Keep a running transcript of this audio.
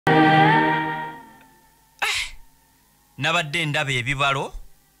nabadde ndaba ebibalo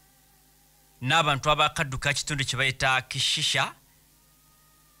n'abantu abakadduka kitundu kye bayita Kishisha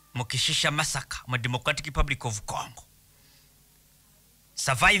mu Kishisha massacre mu Democratic Republic of Congo.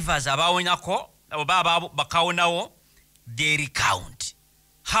 Survivors abawonyako oba bakawonawo they recount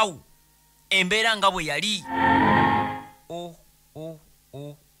how embeera nga bwe yali.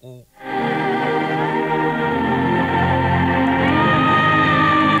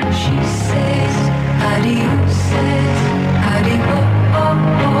 She says, adios,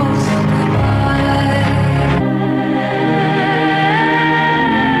 goodbye.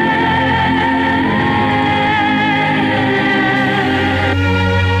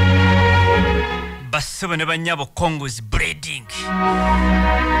 Bassebo ne banyabo Congo's breeding.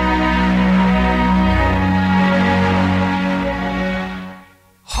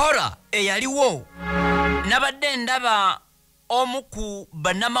 Horror eyaliwo nabadde ndaba omu ku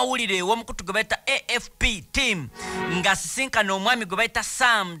bannamawulire w'omukutu gwe bayita AFP team ng'asisinkana omwami gwe bayita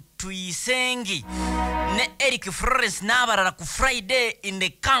Sam Tuyisengi ne Eric Flores n'abalala ku Friday in the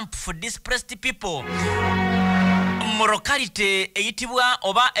camp for displaced people mu locality eyitibwa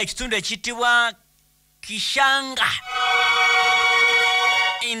oba ekitundu ekiyitibwa Kishanga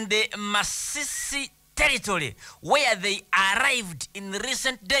in the Masisi territory where they arrived in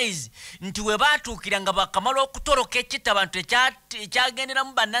recent days. Nti we batuukira nga bakamala okutoloka ekita abantu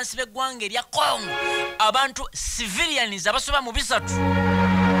ekyagenderamu bannansi b'eggwanga erya Congo abantu civilians abasoba mu 3.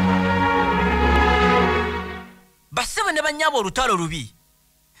 Bassebo ne bannyabo olutalo lubi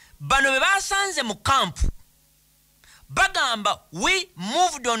bano be basanze mu kampu bagamba we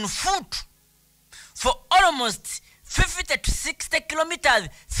moved on foot for almost 50 to 60 kilometers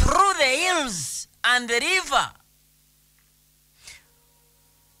through the hills and the river.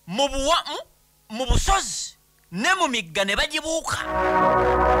 Mu busozi ne mu migga ne bagibuuka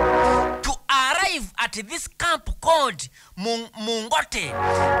to arrive at this camp called Mungote.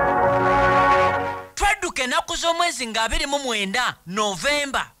 Twadduka ennaku z'omwezi nga 29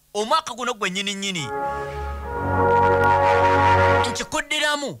 Novemba omwaka guno gwennyini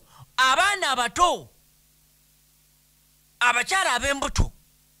nkikuddiramu abaana abato abakyala ab'embuto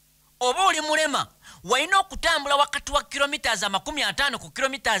oba oli mulema walina okutambula wakati wa kilometers 50 ku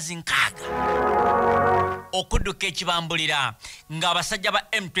kilometers 60 okudduka ekibambulira ng'abasajja ba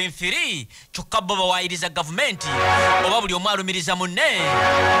M23 kyokka bo bawaayiriza gavumenti oba buli omu alumiriza munne.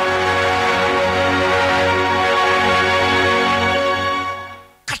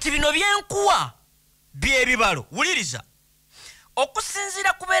 Kati bino byenkuwa by'ebibalo wuliriza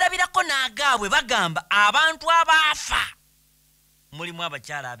okusinziira kubeerabirako n'agaabwe bagamba abantu abaafa mulimu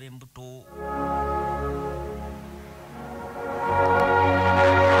abakyala ab'embuto.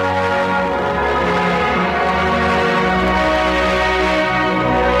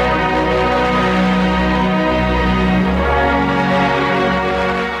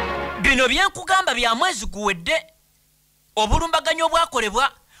 Bino byenkugamba bya mwezi guwedde obulumbaganyo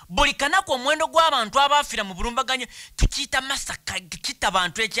obwakolebwa buli kanaku omuwendo gw'abantu abaafira mu bulumbaganyo tukiyita masaka kita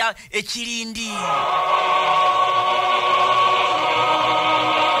abantu ekirindi.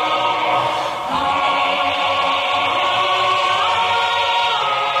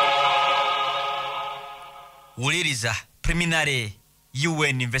 Wuliriza preliminary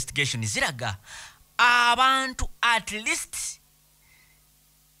UN investigation ziraga abantu at least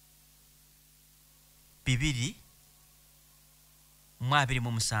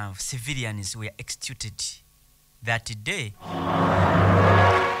 227 civilians were executed that day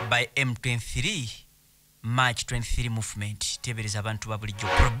by M23 March 23 movement. Tebereza abantu babulijjo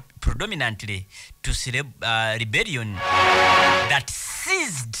predominantly to rebellion that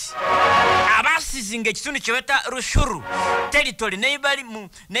seized abasizinga ekitundu kyeweta Rushuru territory neighboring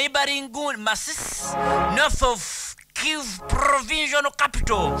Masisi north of Kivu provincial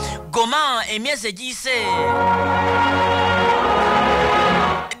capital Goma emyezi egiyise.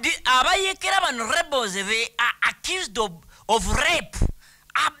 The Abayekera rebels, they are accused of rape,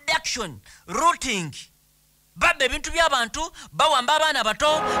 abduction, looting. Babbe bintu by'abantu bawamba abaana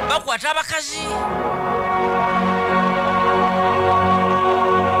bato bakwata abakazi.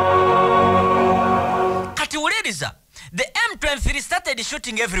 Kati wuliriza the M23 started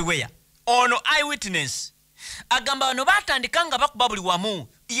shooting everywhere on eyewitness. Agamba bano batandika nga bakuba buli wamu.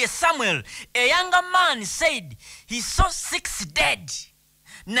 Yes, Samuel, a younger man said he saw 6 dead.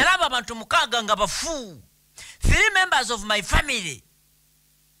 Nalaba abantu 6 nga bafu. 3 members of my family,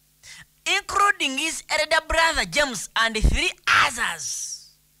 including his elder brother James and 3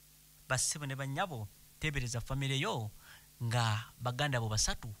 others. Bassebo ne bannyabo tebereza family yo nga baganda bo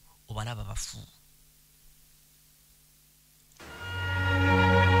 3 obalaba bafu.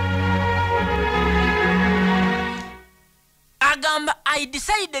 I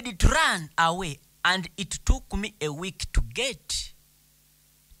decided to run away, and it took me a week to get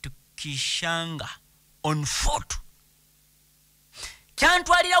to Kishanga on foot.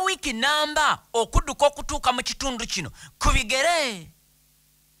 Kyantwalira wiki namba okudduka okutuuka mu kitundu kino ku bigere.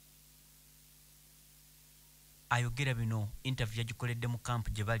 Ayogera bino interview yagikoledde mu camp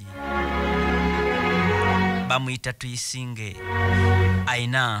gye bali. Bamuyita Tuyisinge.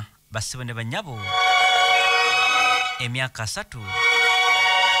 Ayina basibo ne banyabo emyaka 3.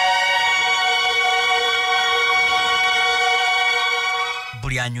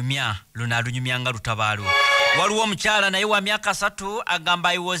 Buli anyumya luna alunyumya nga lutabaalo. Waliwo omukyala naye wa myaka 3 agamba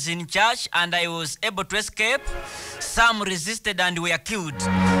I was in church and I was able to escape. Some resisted and were killed.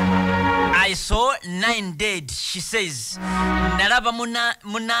 I saw 9 dead, she says. Nalaba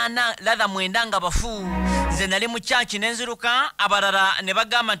munana ladha mwendanga bafu. Nze nali mu church nenziruka abalala ne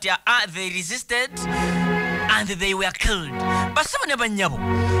bagamba nti they resisted and they were killed. Basabo ne banyabo.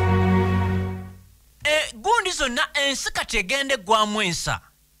 Gundi zonna ensi kati egende gwamu ensa.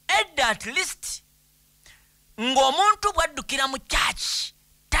 At least ng'omuntu bwaddukira mu church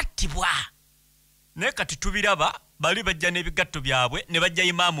tattibwa. Naye kati tubiraba bali bajja n'ebigatto byabwe ne bajja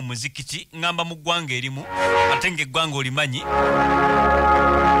imaamu muzikiti ngamba mu ggwanga erimu ate ng'eggwanga olimanyi.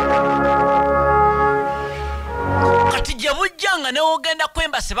 Kati gye bujjanga newoogenda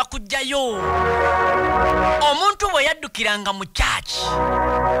kwembase bakugjayo. Omuntu bwe yaddukiranga mu church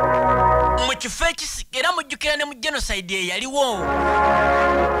mu kifo era mujjukira ne mu genocide eyaliwo.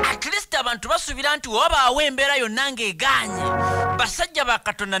 At least abantu basuubira nti wabaawo embeera yonna ng'egaanye basajja ba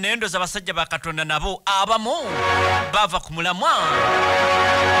Katonda naye ndooza basajja ba Katonda nabo abamu bava ku mulamwa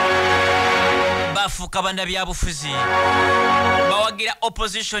bafuuka bannabyabufuzi bawagira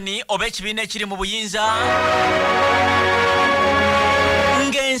opposition oba ekibiina ekiri mu buyinza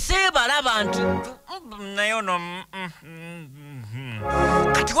ng'ensi ebala abantu naye ono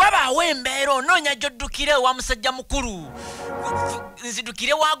kati wabaawo embeera onoonya gy'oddukire wa musajja mukulu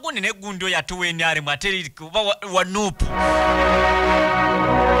nzidukire wa gundi ne gundi oyo ate w'enyaremu ate wa nuupu.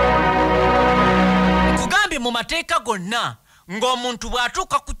 Kugambye mu mateeka gonna ng'omuntu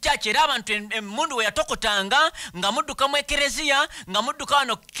bw'atuuka ku kyaki era abantu emmundu we yatokotanga nga mudduka mu ekereziya nga mudduka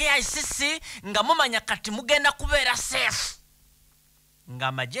wano KICC nga mumanya kati mugenda kubeera safe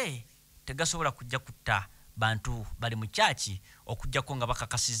ng'amagye tegasobola kujja kutta bantu bali mu kyaki okujjako nga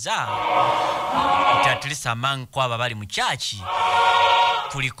bakakasiza nti atilisa amangu kwabo bali mu kyaki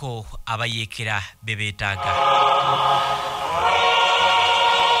kuliko abayekera bebeetaaga.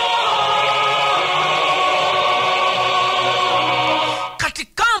 Kati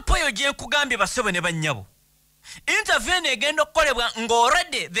kampu eyo gye nkugambye basebo ne bannyabo interview egenda okukolebwa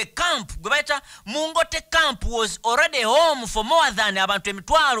ng'already the camp gwe bayita Mungote camp was already home for more than abantu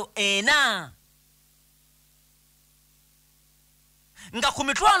 4,000. Nga ku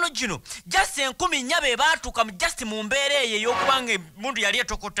mitwalo gino just 10,000 be baatuuka just mu mbeera eyo ey'okubanga emundu yali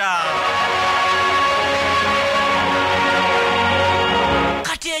etokota.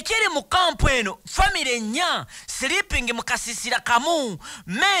 Kati ekiri mu kampu eno family 4 sleeping mu kasisira kamu.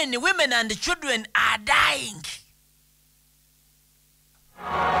 Men, women and children are dying.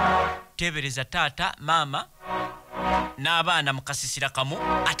 Tebereza taata mama n'abaana mu kasisira kamu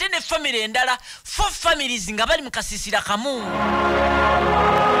ate ne family endala 4 families nga bali mu kasisira kamu.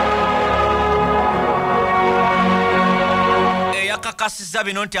 Eyakakasiza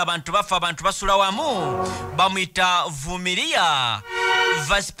bino nti abantu bafa abantu basula wamu bamuyita Vumilia,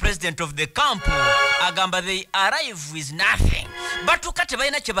 vice president of the camp, agamba they arrive with nothing. Batuuka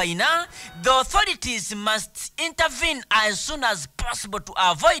tebalina kye balina. The authorities must intervene as soon as possible to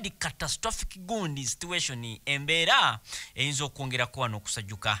avoid catastrophic gundi situation. Embeera eyinza okwongerako wano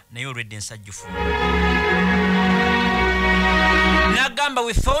okusajjuka naye already ensajjufu. Nagamba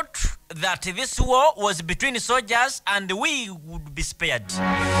we thought that this war was between soldiers and we would be spared.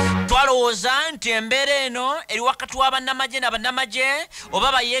 Twalowooza nti embeera eno eri wakati w'abannamagye n'abannamagye oba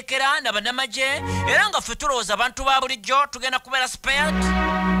Abayekera n'abannamagye era nga ffe tulowooza abantu ba bulijjo tugenda kubeera spared.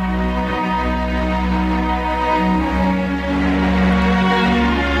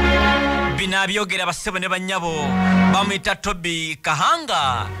 Bino abyogera basebo ne bannyabo bamuyita Toby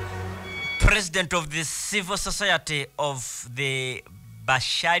Kahanga, president of the civil society of the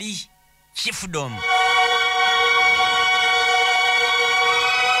Bashari chiefdom.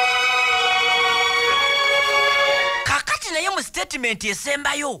 Kakati naye mu statement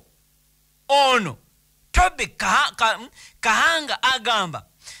esembayo ono Toby Kahanga agamba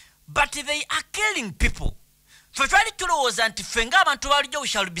but they are killing people. Fe twali tulowooza nti ffe ng'abantu balijjo we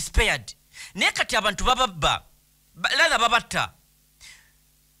shall be spared. Naye kati abantu bababba ladha babatta.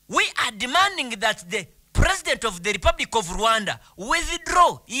 We are demanding that the President of the Republic of Rwanda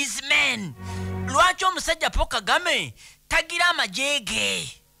withdraw his men. Lwaki omusajja Paul Kagame tagira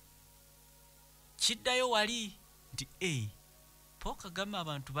amajege? Kiddayo wali nti Paul Kagame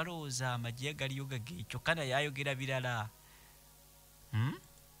abantu balowooza amajege galiyo gage kyokka yayogera birala.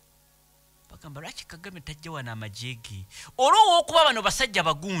 Bagamba lwaki Kagame tajja wana amajege? Olwo okuba bano basajja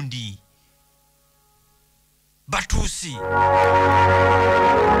bagundi batuusi.